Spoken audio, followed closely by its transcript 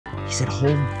He said,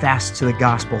 hold fast to the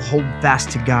gospel, hold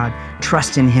fast to God,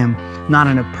 trust in Him, not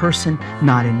in a person,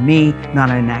 not in me, not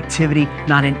in an activity,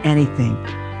 not in anything,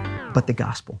 but the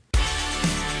gospel.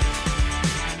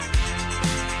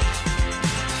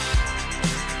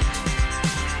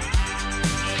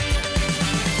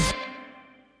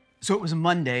 So it was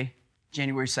Monday,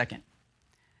 January 2nd.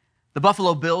 The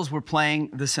Buffalo Bills were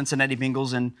playing the Cincinnati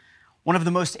Bengals in one of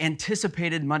the most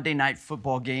anticipated Monday night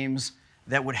football games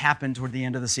that would happen toward the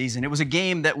end of the season. It was a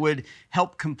game that would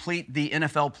help complete the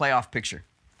NFL playoff picture.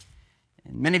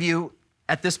 And many of you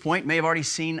at this point may have already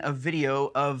seen a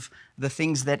video of the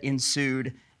things that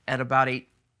ensued at about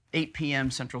 8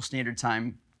 p.m. Central Standard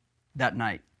Time that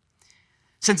night.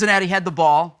 Cincinnati had the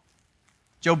ball.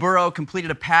 Joe Burrow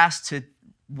completed a pass to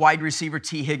wide receiver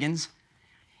T. Higgins.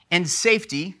 And the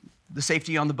safety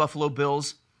on the Buffalo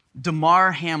Bills,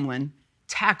 Damar Hamlin,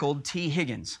 tackled T.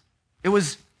 Higgins. It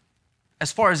was,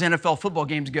 as far as NFL football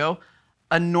games go,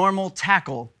 a normal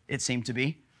tackle, it seemed to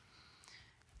be.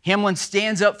 Hamlin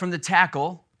stands up from the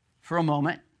tackle for a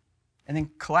moment and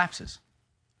then collapses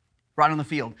right on the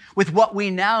field with what we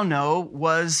now know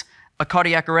was a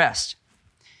cardiac arrest.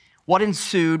 What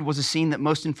ensued was a scene that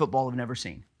most in football have never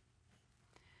seen.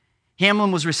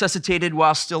 Hamlin was resuscitated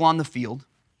while still on the field,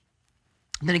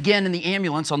 then again in the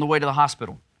ambulance on the way to the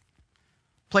hospital.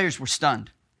 Players were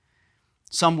stunned.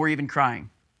 Some were even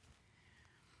crying.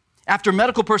 After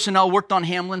medical personnel worked on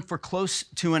Hamlin for close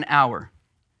to an hour,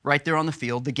 right there on the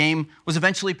field, the game was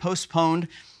eventually postponed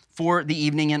for the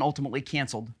evening and ultimately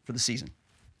canceled for the season.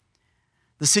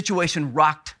 The situation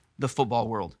rocked the football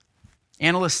world.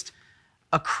 Analysts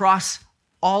across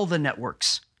all the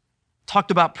networks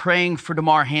talked about praying for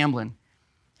Damar Hamlin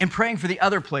and praying for the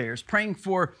other players, praying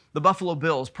for the Buffalo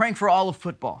Bills, praying for all of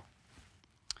football.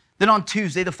 Then on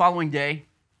Tuesday, the following day,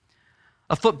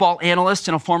 a football analyst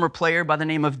and a former player by the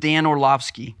name of Dan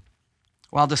Orlovsky,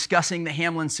 while discussing the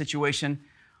Hamlin situation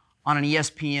on an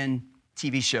ESPN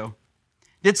TV show,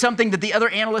 did something that the other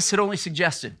analysts had only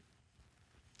suggested.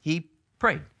 He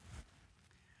prayed.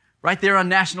 Right there on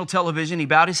national television, he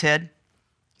bowed his head,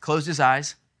 closed his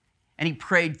eyes, and he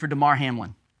prayed for Damar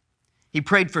Hamlin. He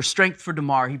prayed for strength for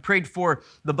Damar. He prayed for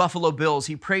the Buffalo Bills.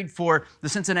 He prayed for the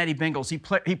Cincinnati Bengals.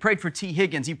 He prayed for T.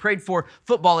 Higgins. He prayed for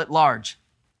football at large.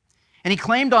 And he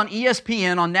claimed on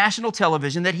ESPN, on national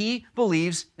television, that he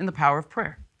believes in the power of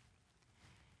prayer.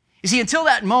 You see, until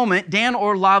that moment, Dan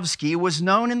Orlovsky was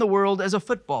known in the world as a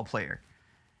football player,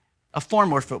 a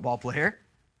former football player,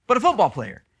 but a football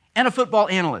player and a football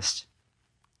analyst.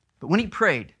 But when he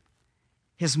prayed,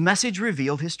 his message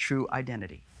revealed his true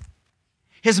identity.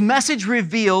 His message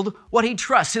revealed what he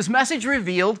trusts. His message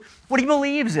revealed what he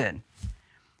believes in.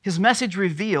 His message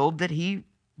revealed that he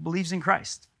believes in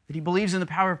Christ, that he believes in the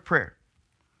power of prayer.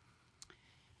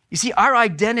 You see, our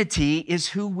identity is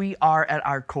who we are at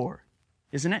our core,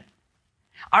 isn't it?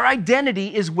 Our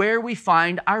identity is where we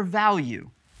find our value.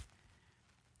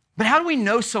 But how do we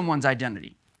know someone's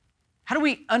identity? How do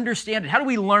we understand it? How do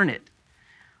we learn it?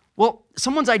 Well,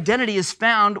 someone's identity is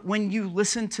found when you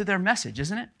listen to their message,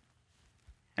 isn't it?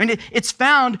 I mean, it's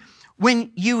found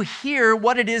when you hear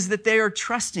what it is that they are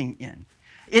trusting in.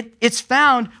 It's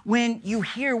found when you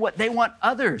hear what they want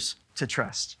others to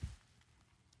trust.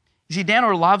 You see, Dan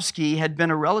Orlovsky had been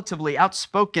a relatively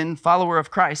outspoken follower of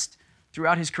Christ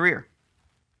throughout his career.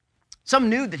 Some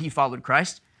knew that he followed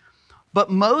Christ,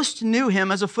 but most knew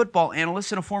him as a football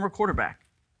analyst and a former quarterback.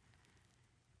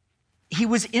 He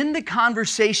was in the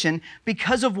conversation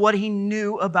because of what he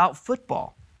knew about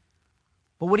football.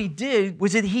 But what he did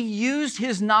was that he used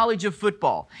his knowledge of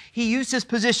football. He used his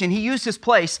position, he used his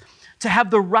place to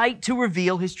have the right to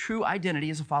reveal his true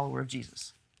identity as a follower of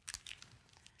Jesus.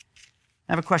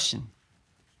 I have a question.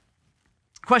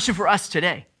 A question for us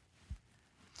today.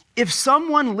 If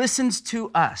someone listens to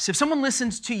us, if someone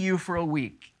listens to you for a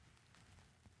week,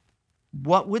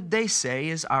 what would they say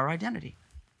is our identity?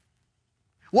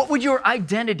 What would your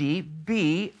identity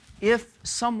be if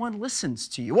someone listens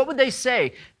to you? What would they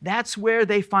say? That's where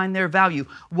they find their value.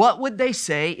 What would they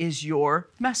say is your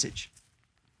message?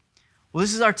 Well,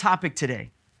 this is our topic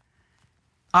today.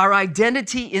 Our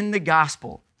identity in the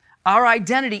gospel. Our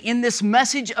identity in this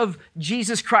message of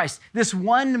Jesus Christ. This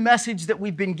one message that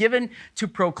we've been given to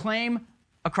proclaim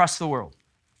across the world.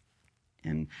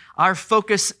 And our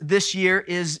focus this year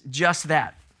is just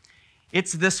that.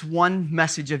 It's this one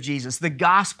message of Jesus, the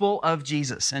gospel of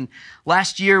Jesus. And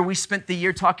last year, we spent the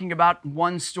year talking about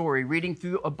one story, reading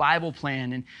through a Bible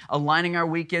plan and aligning our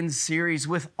weekend series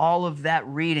with all of that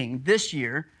reading. This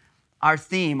year, our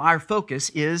theme, our focus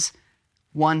is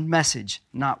one message,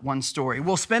 not one story.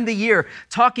 We'll spend the year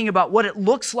talking about what it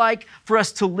looks like for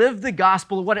us to live the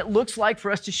gospel, what it looks like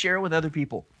for us to share it with other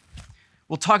people.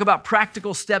 We'll talk about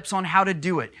practical steps on how to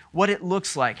do it, what it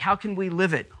looks like, how can we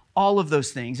live it, all of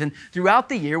those things. And throughout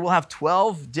the year, we'll have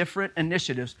 12 different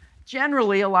initiatives,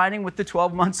 generally aligning with the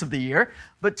 12 months of the year,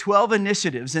 but 12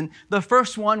 initiatives. And the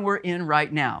first one we're in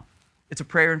right now, it's a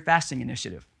prayer and fasting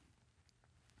initiative,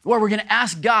 where we're going to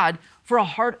ask God for a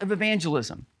heart of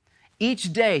evangelism.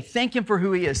 Each day, thank Him for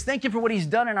who He is, thank Him for what He's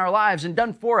done in our lives and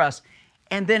done for us,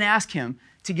 and then ask Him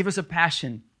to give us a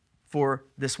passion for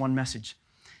this one message,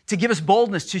 to give us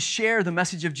boldness to share the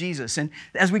message of Jesus. And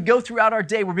as we go throughout our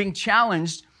day, we're being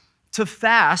challenged to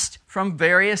fast from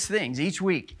various things each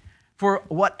week for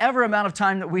whatever amount of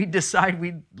time that we decide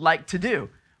we'd like to do.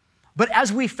 But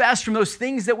as we fast from those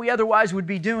things that we otherwise would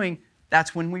be doing,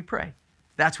 that's when we pray.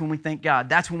 That's when we thank God.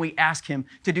 That's when we ask Him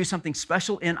to do something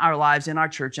special in our lives, in our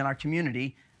church, in our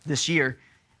community this year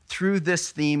through this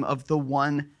theme of the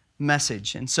one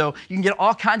message. And so you can get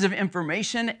all kinds of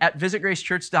information at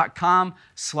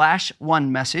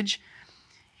visitgracechurch.com/onemessage.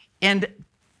 And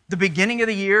the beginning of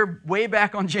the year, way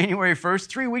back on January 1st,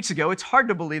 3 weeks ago, it's hard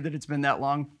to believe that it's been that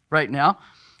long right now,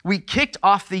 we kicked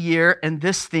off the year and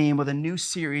this theme with a new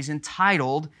series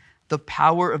entitled The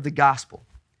Power of the Gospel.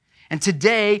 And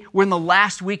today, we're in the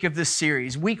last week of this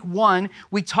series. Week 1,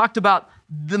 we talked about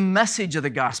the message of the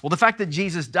gospel, the fact that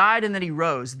Jesus died and that He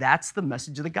rose. That's the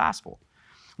message of the gospel.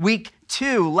 Week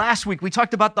 2, last week, we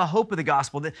talked about the hope of the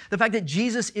gospel, the fact that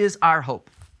Jesus is our hope.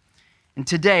 And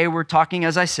today, we're talking,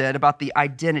 as I said, about the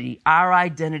identity, our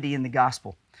identity in the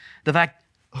gospel. The fact,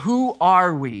 who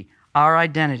are we? Our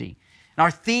identity. And our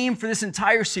theme for this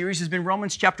entire series has been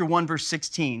Romans chapter 1, verse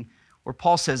 16, where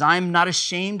Paul says, I am not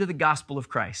ashamed of the gospel of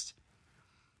Christ,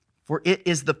 for it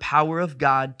is the power of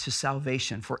God to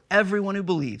salvation for everyone who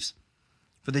believes,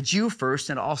 for the Jew first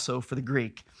and also for the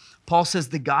Greek. Paul says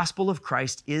the gospel of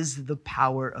Christ is the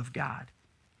power of God.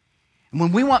 And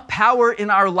when we want power in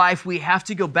our life, we have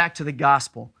to go back to the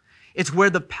gospel. It's where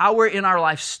the power in our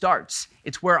life starts.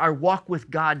 It's where our walk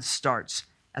with God starts,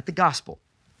 at the gospel.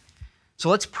 So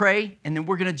let's pray, and then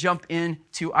we're going to jump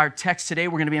into our text today.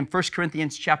 We're going to be in 1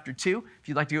 Corinthians chapter 2. If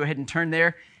you'd like to go ahead and turn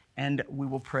there, and we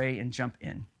will pray and jump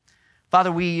in.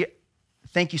 Father, we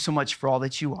thank You so much for all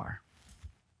that You are.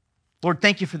 Lord,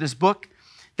 thank You for this book.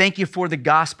 Thank You for the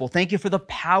gospel. Thank You for the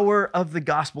power of the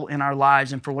gospel in our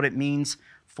lives and for what it means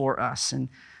for us. And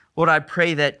Lord, I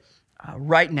pray that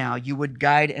right now You would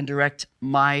guide and direct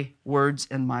my words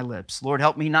and my lips. Lord,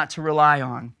 help me not to rely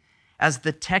on, as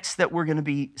the text that we're going to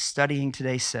be studying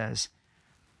today says,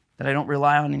 that I don't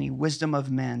rely on any wisdom of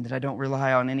men, that I don't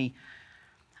rely on any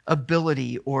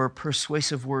ability or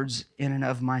persuasive words in and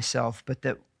of myself, but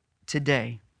that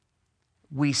today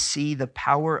we see the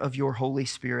power of Your Holy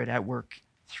Spirit at work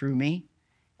through me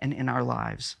and in our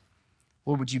lives.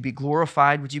 Lord, would You be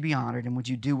glorified, would You be honored, and would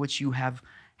You do what You have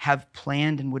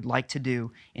planned and would like to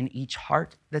do in each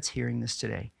heart that's hearing this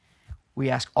today. We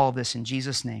ask all this in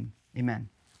Jesus' name, amen.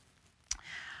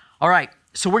 All right,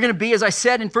 so we're going to be, as I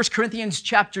said, in 1 Corinthians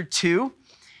chapter 2,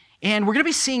 and we're going to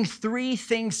be seeing 3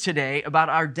 things today about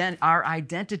our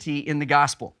identity in the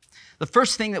gospel. The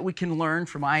first thing that we can learn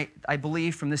from, I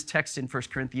believe, from this text in 1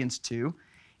 Corinthians 2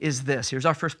 is this. Here's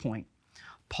our first point.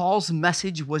 Paul's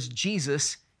message was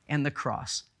Jesus and the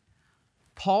cross.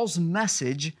 Paul's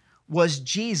message was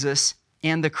Jesus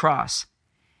and the cross.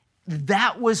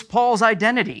 That was Paul's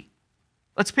identity.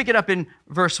 Let's pick it up in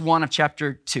verse 1 of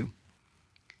chapter 2.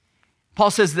 Paul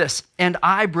says this, and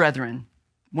I, brethren,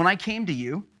 when I came to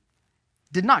you,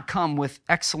 did not come with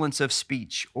excellence of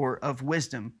speech or of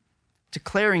wisdom,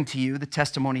 declaring to you the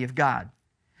testimony of God.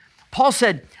 Paul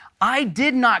said, I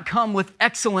did not come with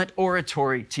excellent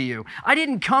oratory to you. I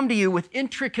didn't come to you with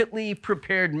intricately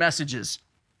prepared messages.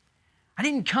 I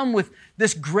didn't come with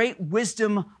this great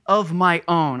wisdom of my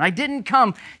own. I didn't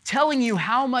come telling you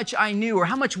how much I knew or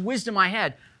how much wisdom I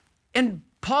had. And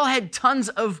Paul had tons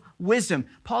of wisdom.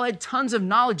 Paul had tons of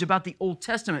knowledge about the Old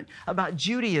Testament, about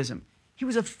Judaism. He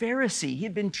was a Pharisee. He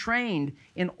had been trained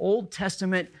in Old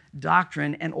Testament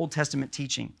doctrine and Old Testament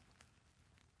teaching.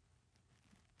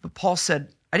 But Paul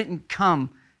said, I didn't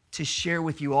come to share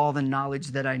with you all the knowledge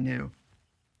that I knew.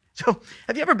 So,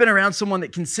 have you ever been around someone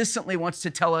that consistently wants to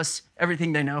tell us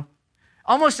everything they know?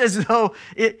 Almost as though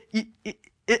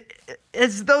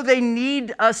they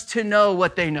need us to know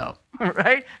what they know,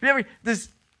 right? Does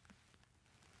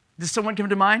someone come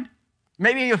to mind?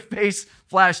 Maybe a face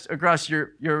flashed across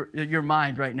your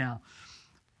mind right now.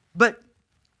 But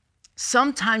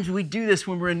sometimes we do this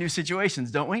when we're in new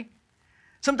situations, don't we?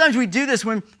 Sometimes we do this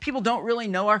when people don't really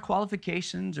know our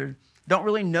qualifications, or don't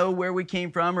really know where we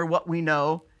came from or what we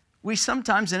know, we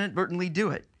sometimes inadvertently do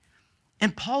it.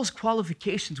 And Paul's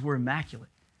qualifications were immaculate.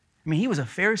 I mean, he was a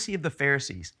Pharisee of the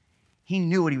Pharisees. He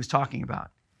knew what he was talking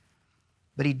about.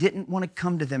 But he didn't want to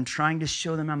come to them trying to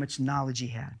show them how much knowledge he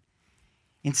had.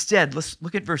 Instead, let's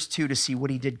look at verse 2 to see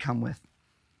what he did come with.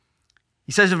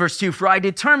 He says in verse 2, "For I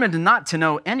determined not to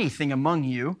know anything among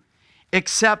you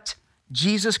except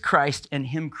Jesus Christ and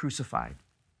him crucified."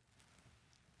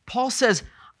 Paul says,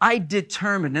 I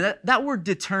determined. And that word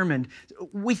determined,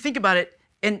 we think about it,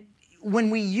 and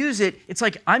when we use it, it's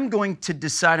like, I'm going to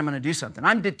decide I'm going to do something.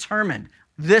 I'm determined.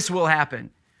 This will happen.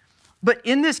 But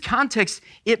in this context,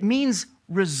 it means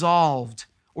resolved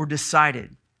or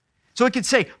decided. So it could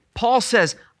say, Paul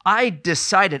says, I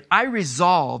decided, I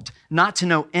resolved not to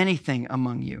know anything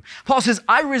among you. Paul says,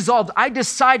 I resolved, I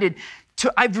decided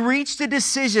I've reached a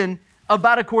decision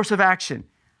about a course of action.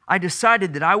 I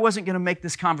decided that I wasn't going to make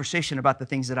this conversation about the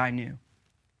things that I knew.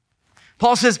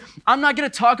 Paul says, I'm not going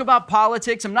to talk about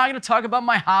politics. I'm not going to talk about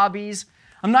my hobbies.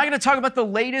 I'm not going to talk about the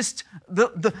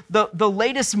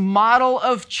latest model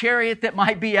of chariot that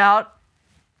might be out.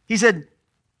 He said,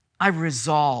 I've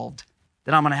resolved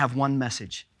that I'm going to have one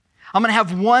message. I'm going to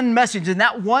have one message, and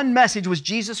that one message was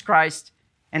Jesus Christ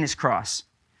and his cross.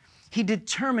 He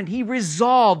determined, he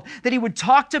resolved that he would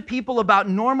talk to people about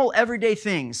normal, everyday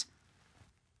things.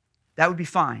 That would be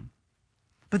fine.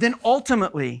 But then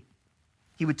ultimately,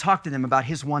 he would talk to them about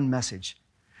his one message,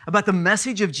 about the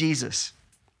message of Jesus.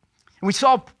 And we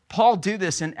saw Paul do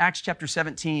this in Acts chapter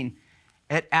 17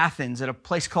 at Athens, at a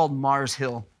place called Mars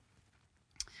Hill.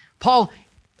 Paul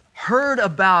heard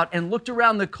about and looked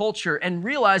around the culture and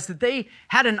realized that they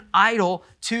had an idol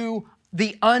to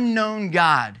the unknown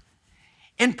God.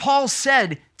 And Paul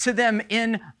said to them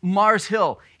in Mars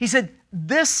Hill, he said,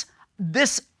 this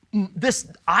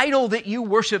idol that you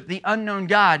worship, the unknown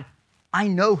God, I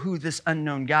know who this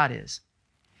unknown God is.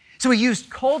 So he used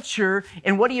culture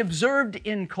and what he observed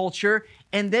in culture,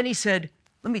 and then he said,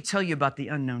 let me tell you about the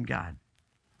unknown God.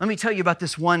 Let me tell you about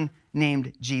this one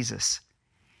named Jesus.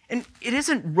 And it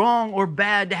isn't wrong or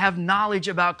bad to have knowledge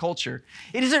about culture.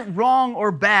 It isn't wrong or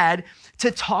bad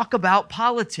to talk about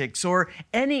politics or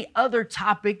any other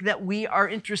topic that we are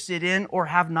interested in or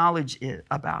have knowledge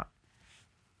about.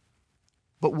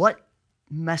 But what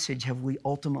message have we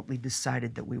ultimately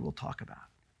decided that we will talk about?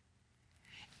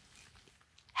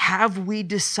 Have we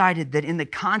decided that in the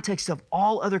context of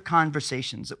all other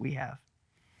conversations that we have,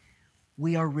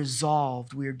 we are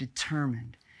resolved, we are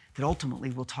determined that ultimately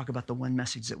we'll talk about the one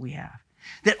message that we have,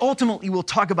 that ultimately we'll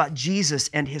talk about Jesus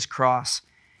and his cross?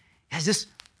 As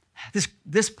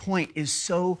this point is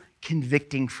so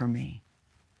convicting for me.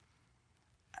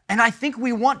 And I think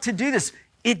we want to do this.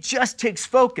 It just takes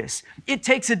focus. It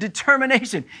takes a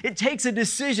determination. It takes a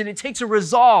decision. It takes a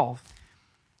resolve.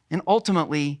 And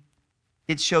ultimately,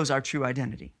 it shows our true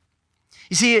identity.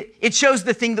 You see, it shows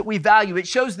the thing that we value. It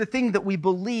shows the thing that we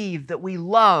believe, that we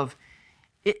love.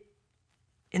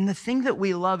 And the thing that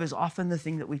we love is often the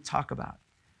thing that we talk about.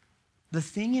 The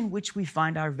thing in which we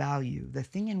find our value, the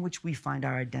thing in which we find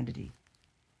our identity,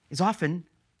 is often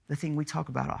the thing we talk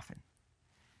about often.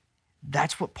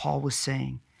 That's what Paul was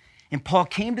saying. And Paul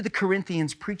came to the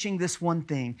Corinthians preaching this one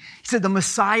thing. He said, the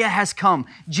Messiah has come.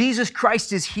 Jesus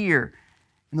Christ is here.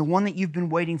 And the one that you've been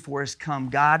waiting for has come,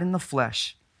 God in the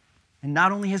flesh. And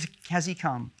not only has he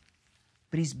come,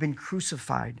 but he's been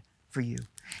crucified for you.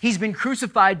 He's been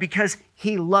crucified because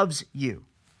he loves you.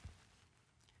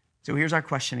 So here's our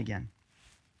question again.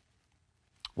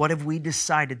 What have we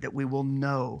decided that we will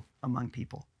know among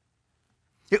people?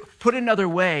 Put another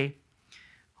way,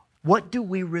 what do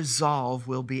we resolve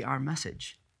will be our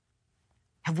message?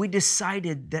 Have we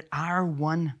decided that our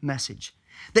one message,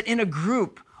 that in a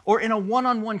group or in a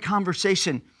one-on-one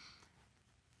conversation,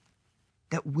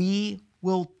 that we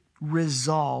will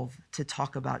resolve to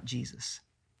talk about Jesus?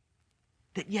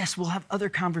 That yes, we'll have other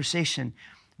conversation,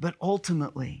 but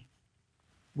ultimately,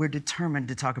 we're determined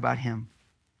to talk about him.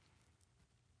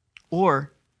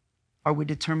 Or are we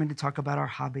determined to talk about our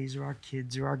hobbies or our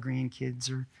kids or our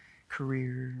grandkids or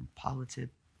career,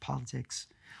 politics,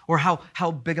 or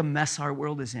how big a mess our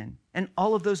world is in? And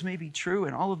all of those may be true,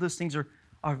 and all of those things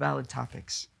are valid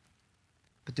topics.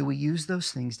 But do we use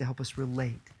those things to help us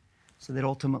relate so that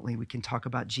ultimately we can talk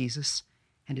about Jesus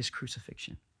and his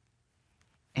crucifixion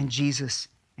and Jesus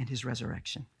and his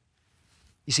resurrection?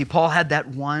 You see, Paul had that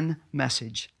one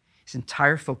message. His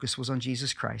entire focus was on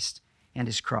Jesus Christ and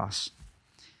his cross.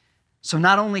 So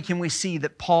not only can we see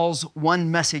that Paul's one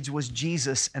message was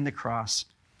Jesus and the cross,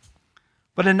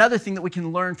 but another thing that we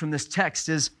can learn from this text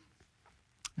is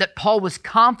that Paul was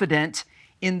confident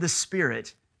in the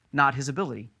Spirit, not his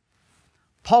ability.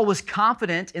 Paul was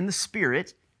confident in the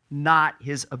Spirit, not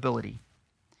his ability.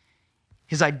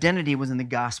 His identity was in the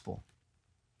gospel,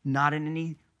 not in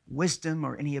any wisdom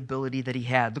or any ability that he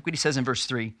had. Look what he says in verse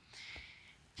 3.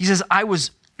 He says, I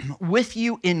was with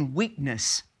you in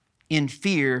weakness, in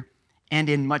fear, and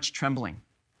in much trembling.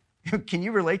 Can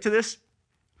you relate to this?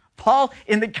 Paul,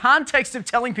 in the context of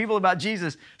telling people about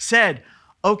Jesus, said,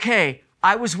 okay,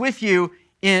 I was with you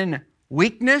in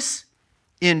weakness,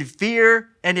 in fear,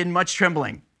 and in much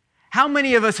trembling. How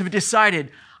many of us have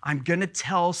decided, I'm going to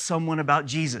tell someone about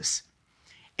Jesus?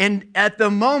 And at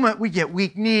the moment, we get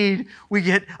weak-kneed, we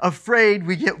get afraid,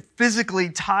 we get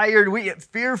physically tired, we get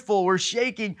fearful, we're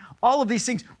shaking, all of these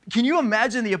things. Can you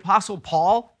imagine the Apostle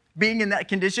Paul being in that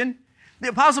condition? The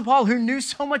Apostle Paul, who knew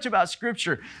so much about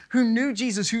Scripture, who knew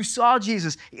Jesus, who saw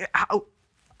Jesus.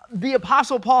 The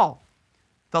Apostle Paul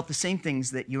felt the same things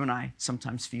that you and I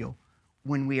sometimes feel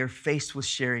when we are faced with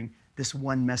sharing this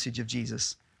one message of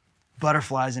Jesus.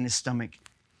 Butterflies in his stomach,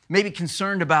 maybe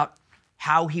concerned about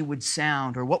how he would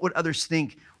sound or what would others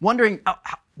think, wondering,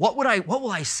 what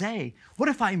will I say? What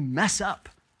if I mess up?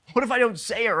 What if I don't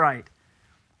say it right?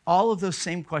 All of those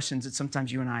same questions that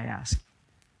sometimes you and I ask.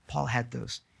 Paul had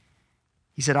those.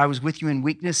 He said, I was with you in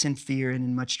weakness and fear and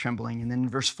in much trembling. And then in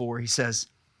verse 4, he says,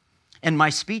 and my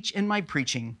speech and my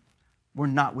preaching were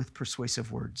not with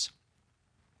persuasive words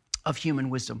of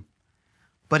human wisdom,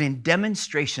 but in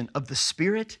demonstration of the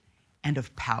Spirit and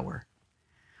of power.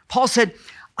 Paul said,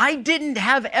 I didn't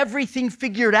have everything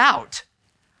figured out.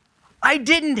 I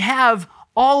didn't have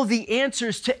all the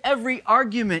answers to every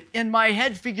argument in my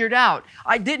head figured out.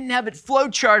 I didn't have it flow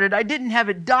charted. I didn't have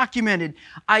it documented.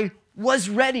 I was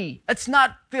ready. That's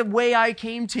not the way I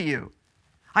came to you.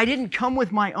 I didn't come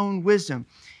with my own wisdom.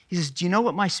 He says, do you know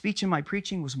what my speech and my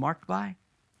preaching was marked by?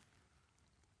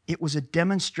 It was a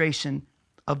demonstration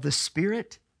of the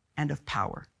Spirit and of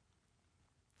power.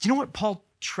 Do you know what Paul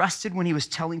trusted when he was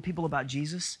telling people about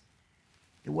Jesus?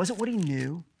 It wasn't what he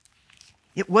knew.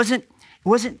 It wasn't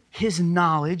his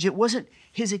knowledge. It wasn't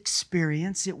his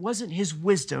experience. It wasn't his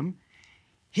wisdom.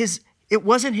 It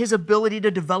wasn't his ability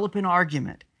to develop an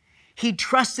argument. He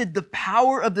trusted the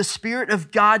power of the Spirit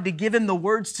of God to give him the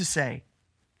words to say,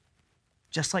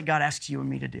 just like God asks you and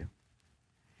me to do.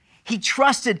 He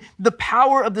trusted the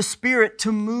power of the Spirit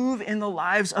to move in the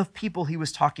lives of people he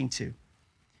was talking to.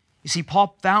 You see,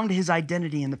 Paul found his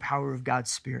identity in the power of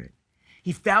God's Spirit.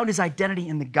 He found his identity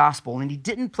in the gospel, and he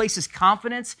didn't place his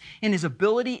confidence in his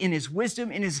ability, in his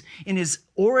wisdom, in his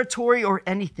oratory or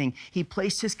anything. He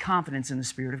placed his confidence in the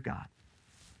Spirit of God.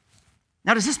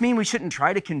 Now, does this mean we shouldn't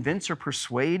try to convince or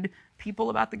persuade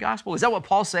people about the gospel? Is that what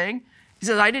Paul's saying? He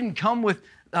says, I didn't come with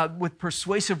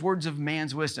persuasive words of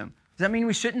man's wisdom. Does that mean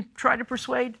we shouldn't try to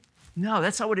persuade? No,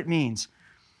 that's not what it means.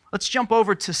 Let's jump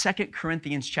over to 2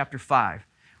 Corinthians chapter 5.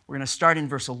 We're going to start in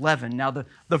verse 11. Now,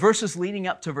 the verses leading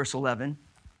up to verse 11,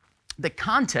 the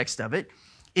context of it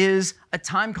is a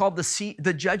time called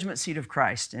the judgment seat of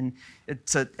Christ. And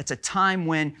it's a time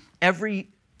when every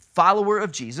follower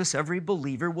of Jesus, every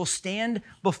believer, will stand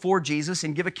before Jesus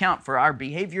and give account for our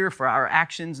behavior, for our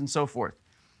actions, and so forth.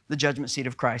 The judgment seat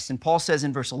of Christ. And Paul says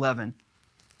in verse 11,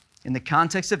 in the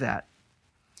context of that,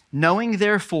 knowing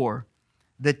therefore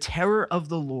the terror of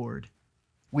the Lord,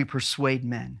 we persuade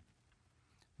men.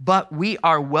 But we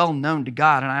are well known to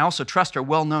God, and I also trust are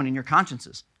well known in your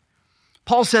consciences.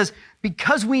 Paul says,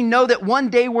 because we know that one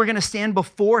day we're going to stand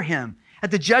before him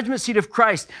at the judgment seat of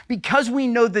Christ, because we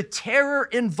know the terror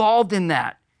involved in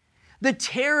that, the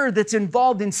terror that's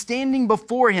involved in standing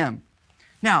before him.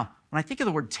 Now, when I think of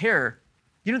the word terror,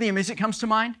 you know the image that comes to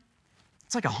mind?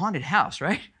 It's like a haunted house,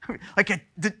 right?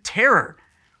 The terror.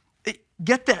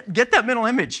 Get that mental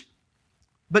image.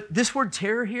 But this word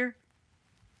terror here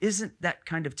isn't that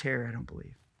kind of terror, I don't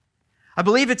believe. I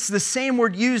believe it's the same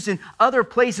word used in other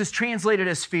places translated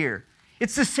as fear.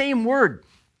 It's the same word.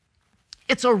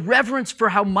 It's a reverence for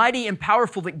how mighty and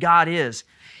powerful that God is.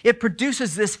 It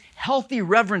produces this healthy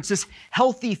reverence, this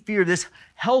healthy fear, this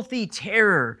healthy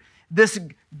terror, this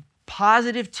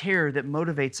positive terror that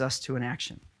motivates us to an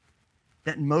action,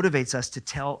 that motivates us to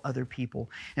tell other people.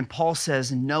 And Paul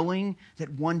says, knowing that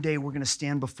one day we're going to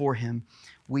stand before him,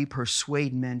 we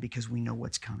persuade men because we know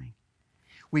what's coming.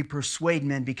 We persuade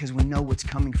men because we know what's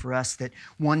coming for us, that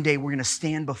one day we're going to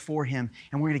stand before him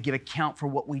and we're going to give account for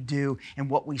what we do and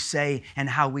what we say and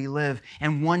how we live.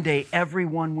 And one day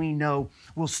everyone we know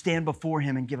will stand before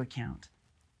him and give account.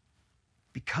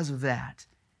 Because of that,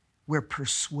 we're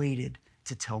persuaded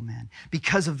to tell men.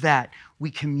 Because of that, we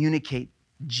communicate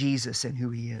Jesus and who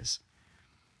he is.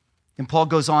 And Paul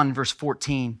goes on in verse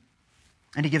 14,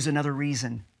 and he gives another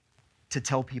reason to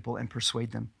tell people and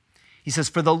persuade them. He says,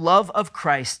 for the love of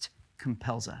Christ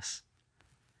compels us.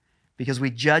 Because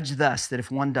we judge thus that if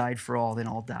one died for all, then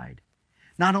all died.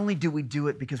 Not only do we do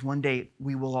it because one day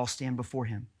we will all stand before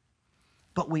him,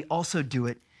 but we also do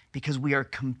it because we are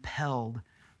compelled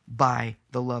by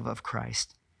the love of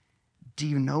Christ. Do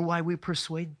you know why we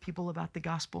persuade people about the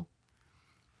gospel?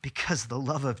 Because the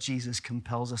love of Jesus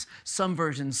compels us. Some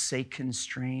versions say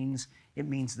constrains. It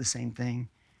means the same thing.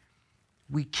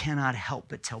 We cannot help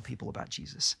but tell people about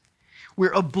Jesus.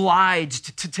 We're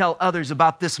obliged to tell others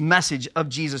about this message of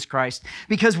Jesus Christ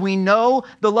because we know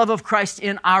the love of Christ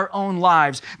in our own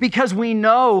lives, because we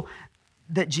know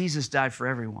that Jesus died for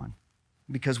everyone,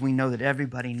 because we know that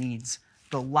everybody needs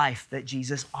the life that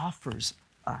Jesus offers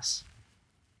us.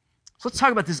 So let's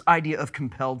talk about this idea of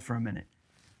compelled for a minute.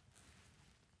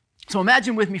 So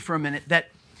imagine with me for a minute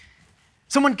that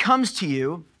someone comes to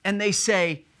you and they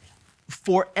say,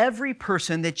 for every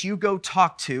person that you go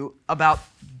talk to about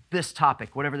this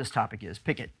topic, whatever this topic is,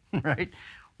 pick it, right?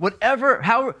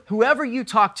 Whoever you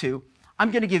talk to,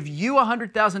 I'm going to give you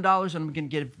 $100,000 and I'm going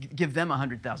to give them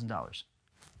 $100,000.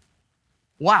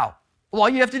 Wow. Well, all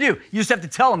you have to do, you just have to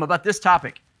tell them about this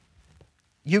topic.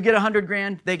 You get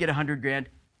 $100,000, they get $100,000,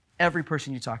 every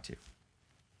person you talk to.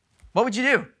 What would you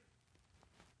do?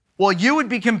 Well, you would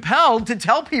be compelled to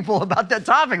tell people about that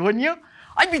topic, wouldn't you?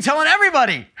 I'd be telling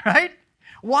everybody, right?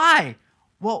 Why?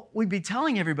 Well, we'd be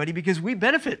telling everybody because we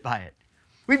benefit by it.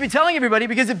 We'd be telling everybody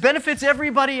because it benefits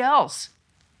everybody else.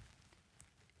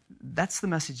 That's the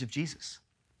message of Jesus.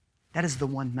 That is the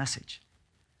one message.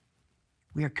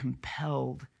 We are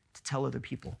compelled to tell other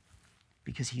people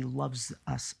because he loves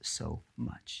us so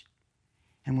much.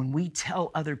 And when we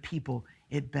tell other people,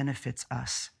 it benefits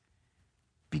us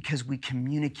because we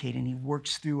communicate and he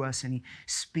works through us and he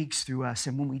speaks through us.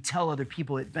 And when we tell other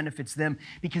people, it benefits them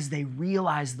because they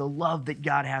realize the love that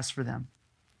God has for them.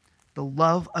 The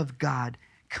love of God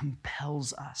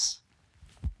compels us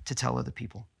to tell other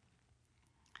people.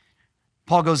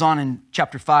 Paul goes on in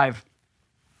chapter 5,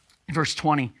 verse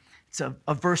 20. It's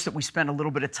a verse that we spent a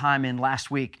little bit of time in last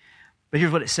week. But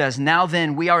here's what it says. Now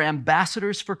then, we are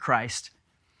ambassadors for Christ,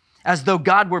 as though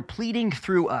God were pleading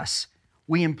through us.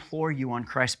 We implore you on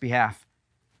Christ's behalf,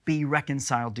 be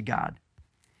reconciled to God.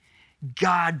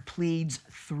 God pleads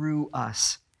through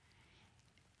us.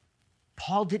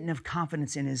 Paul didn't have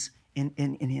confidence in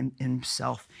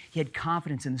himself. He had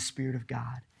confidence in the Spirit of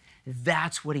God.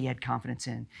 That's what he had confidence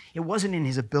in. It wasn't in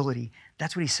his ability.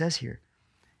 That's what he says here.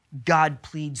 God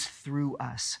pleads through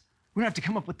us. We don't have to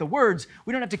come up with the words.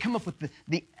 We don't have to come up with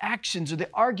the actions or the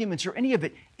arguments or any of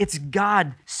it. It's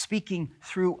God speaking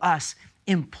through us,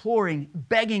 imploring,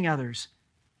 begging others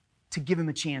to give him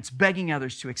a chance, begging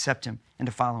others to accept him and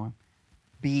to follow him.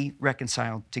 Be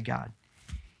reconciled to God.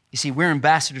 You see, we're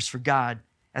ambassadors for God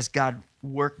as God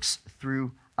works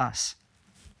through us.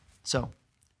 So,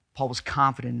 Paul was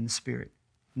confident in the Spirit,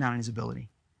 not in his ability.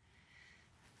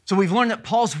 So we've learned that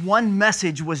Paul's one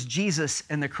message was Jesus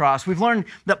and the cross. We've learned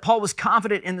that Paul was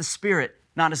confident in the Spirit,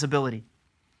 not his ability.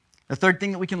 The third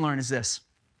thing that we can learn is this.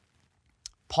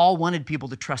 Paul wanted people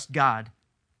to trust God,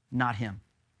 not him.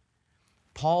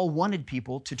 Paul wanted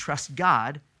people to trust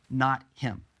God, not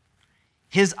him.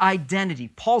 His identity,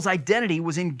 Paul's identity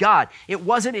was in God. It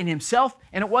wasn't in himself,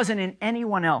 and it wasn't in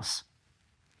anyone else.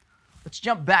 Let's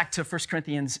jump back to 1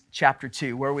 Corinthians chapter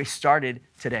 2, where we started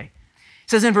today. It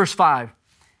says in verse 5,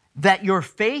 that your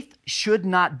faith should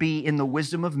not be in the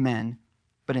wisdom of men,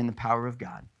 but in the power of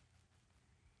God.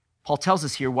 Paul tells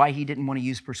us here why he didn't want to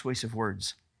use persuasive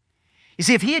words. You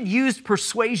see, if he had used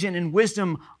persuasion and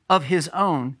wisdom of his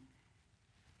own,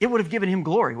 it would have given him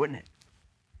glory, wouldn't it?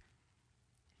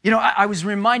 You know, I was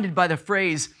reminded by the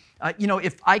phrase,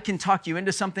 if I can talk you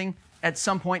into something, at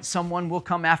some point someone will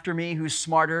come after me who's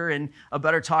smarter and a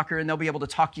better talker, and they'll be able to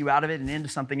talk you out of it and into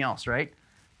something else, right?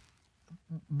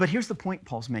 But here's the point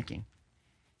Paul's making.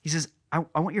 He says, I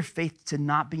want your faith to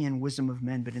not be in wisdom of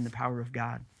men, but in the power of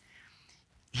God.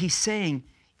 He's saying,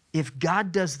 if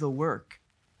God does the work,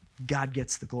 God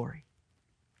gets the glory.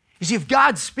 You see, if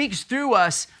God speaks through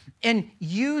us and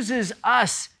uses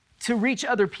us to reach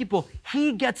other people,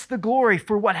 he gets the glory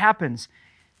for what happens.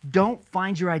 Don't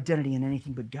find your identity in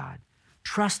anything but God.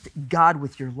 Trust God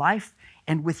with your life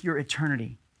and with your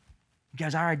eternity.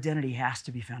 Because our identity has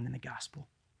to be found in the gospel.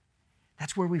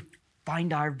 That's where we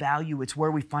find our value. It's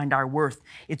where we find our worth.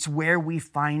 It's where we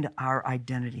find our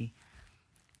identity.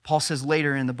 Paul says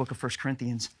later in the book of 1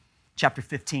 Corinthians, chapter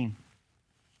 15,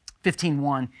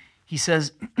 15:1, he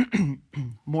says,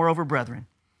 moreover, brethren,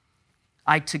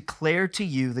 I declare to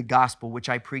you the gospel which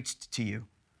I preached to you,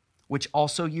 which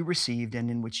also you received and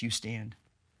in which you stand.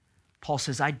 Paul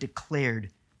says, I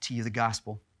declared to you the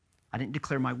gospel. I didn't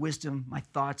declare my wisdom, my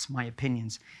thoughts, my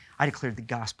opinions. I declared the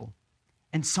gospel.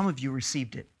 And some of you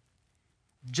received it.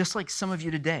 Just like some of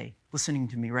you today listening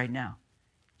to me right now.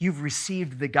 You've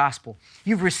received the gospel.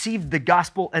 You've received the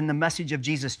gospel and the message of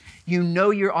Jesus. You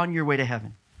know you're on your way to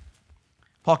heaven.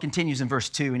 Paul continues in verse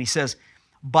 2, and he says,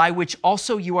 by which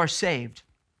also you are saved,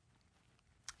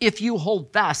 if you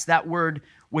hold fast that word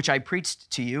which I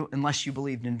preached to you, unless you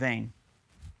believed in vain.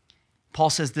 Paul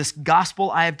says, this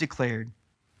gospel I have declared,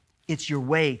 it's your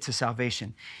way to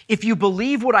salvation. If you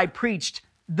believe what I preached,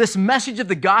 this message of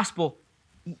the gospel,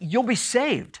 you'll be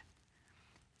saved.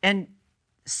 And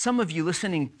some of you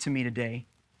listening to me today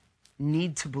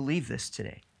need to believe this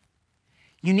today.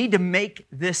 You need to make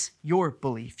this your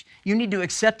belief. You need to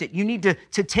accept it. You need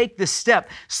to take this step.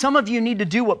 Some of you need to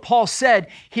do what Paul said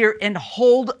here and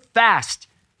hold fast.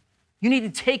 You need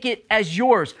to take it as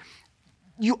yours.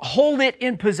 You hold it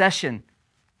in possession.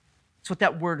 That's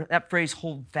what that phrase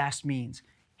hold fast means.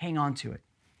 Hang on to it.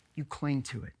 You cling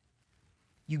to it.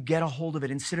 You get a hold of it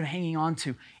instead of hanging on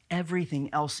to everything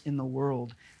else in the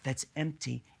world that's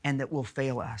empty and that will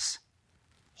fail us.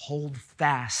 Hold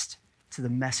fast to the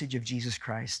message of Jesus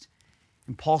Christ.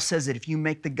 And Paul says that if you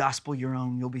make the gospel your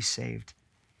own, you'll be saved.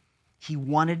 He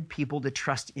wanted people to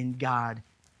trust in God,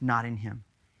 not in him.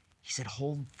 He said,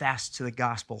 hold fast to the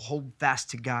gospel, hold fast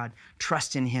to God,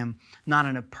 trust in him, not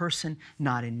in a person,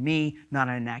 not in me, not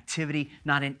in an activity,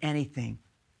 not in anything,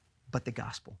 but the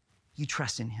gospel. You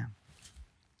trust in him.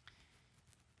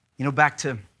 You know, back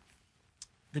to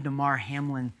the Damar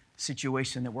Hamlin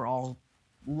situation that we're all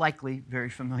likely very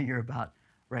familiar about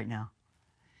right now.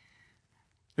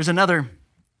 There's another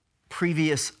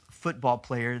previous football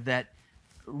player that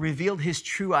revealed his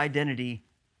true identity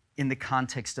in the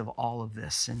context of all of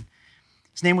this. And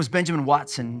his name was Benjamin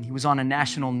Watson. He was on a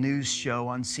national news show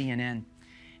on CNN.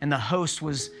 And the host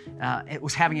was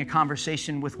having a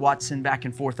conversation with Watson back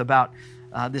and forth about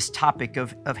this topic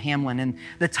of Hamlin. And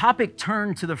the topic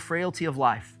turned to the frailty of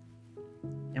life.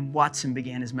 And Watson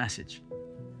began his message.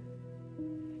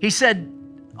 He said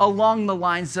along the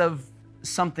lines of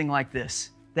something like this,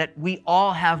 that we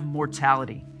all have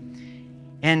mortality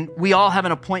and we all have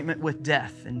an appointment with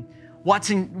death. And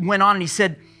Watson went on and he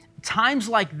said, times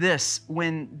like this,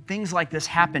 when things like this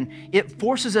happen, it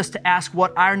forces us to ask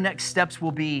what our next steps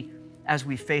will be as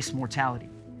we face mortality.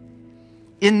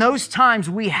 In those times,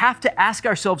 we have to ask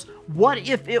ourselves, what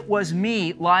if it was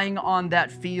me lying on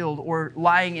that field or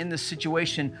lying in this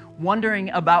situation,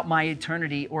 wondering about my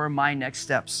eternity or my next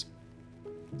steps?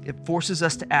 It forces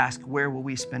us to ask, where will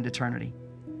we spend eternity?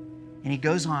 And he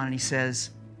goes on and he says,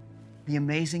 the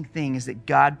amazing thing is that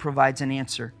God provides an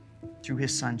answer through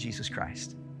his son, Jesus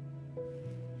Christ.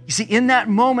 You see, in that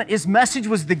moment, his message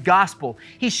was the gospel.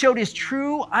 He showed his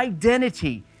true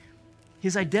identity.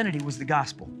 His identity was the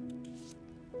gospel.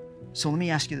 So let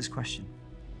me ask you this question.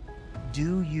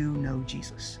 Do you know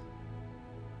Jesus?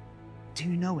 Do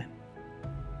you know him?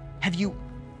 Have you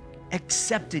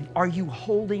accepted? Are you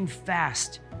holding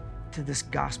fast to this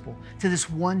gospel, to this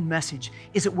one message?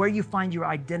 Is it where you find your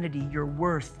identity, your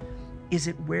worth? Is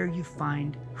it where you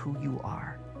find who you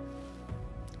are?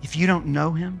 If you don't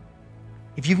know him,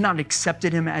 if you've not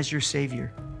accepted him as your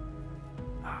Savior,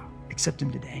 accept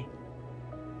him today.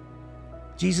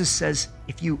 Jesus says,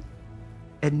 if you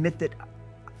admit that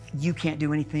you can't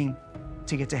do anything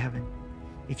to get to heaven,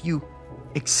 if you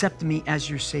accept me as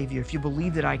your Savior, if you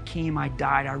believe that I came, I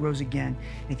died, I rose again,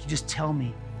 and if you just tell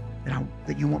me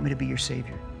that you want me to be your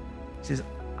Savior, he says,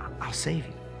 I'll save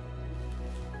you.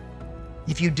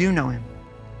 If you do know him,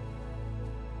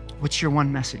 what's your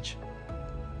one message?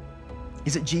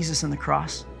 Is it Jesus on the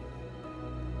cross?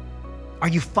 Are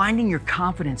you finding your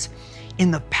confidence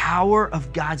in the power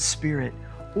of God's Spirit?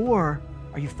 Or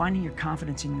are you finding your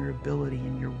confidence in your ability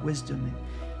and your wisdom and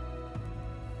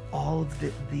all of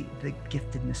the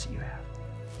giftedness that you have?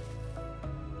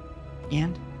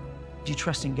 And do you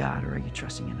trust in God or are you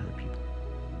trusting in other people?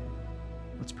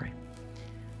 Let's pray.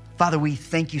 Father, we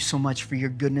thank you so much for your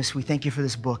goodness. We thank you for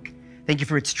this book. Thank you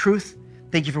for its truth.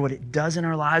 Thank you for what it does in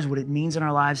our lives, what it means in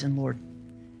our lives. And Lord,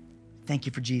 thank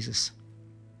you for Jesus.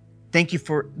 Thank you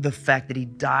for the fact that he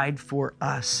died for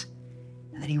us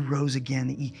and that he rose again,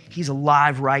 that he's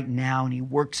alive right now and he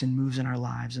works and moves in our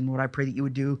lives. And Lord, I pray that you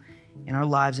would do in our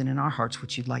lives and in our hearts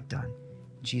what you'd like done.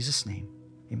 In Jesus' name,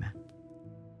 amen.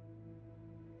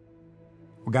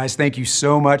 Well, guys, thank you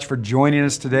so much for joining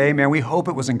us today. Man, we hope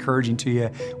it was encouraging to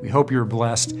you. We hope you were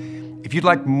blessed. If you'd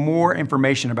like more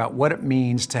information about what it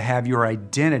means to have your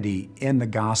identity in the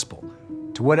gospel,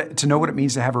 to know what it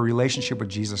means to have a relationship with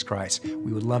Jesus Christ,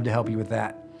 we would love to help you with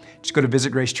that. Just go to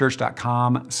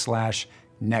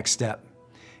visitgracechurch.com/nextstep.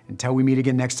 Until we meet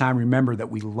again next time, remember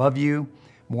that we love you.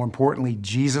 More importantly,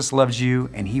 Jesus loves you,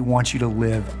 and He wants you to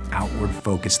live outward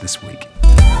focus this week.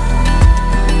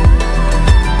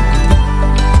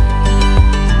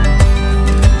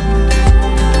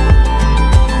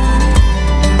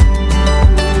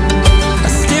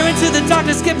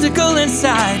 Darkness, skeptical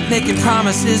inside, making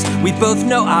promises we both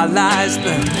know are lies,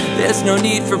 but there's no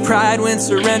need for pride when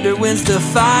surrender wins the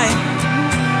fight.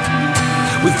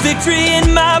 With victory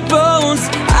in my bones,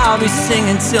 I'll be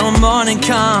singing till morning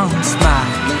comes. My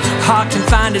heart can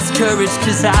find its courage,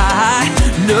 'cause I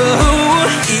know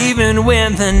even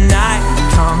when the night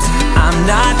comes, I'm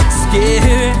not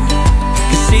scared.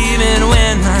 'Cause even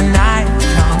when the night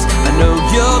comes, I know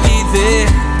you'll be there.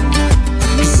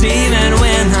 'Cause even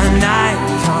when the night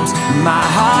comes, my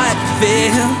heart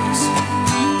fails.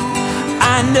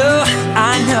 I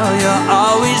know you'll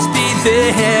always be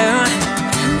there.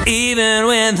 Even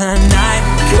when the night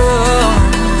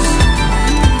comes.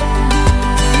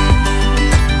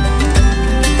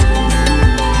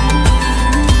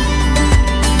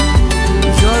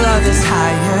 Your love is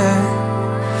higher,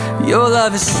 your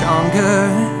love is stronger,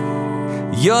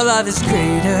 your love is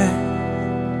greater.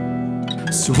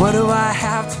 So what do I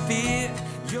have to feel?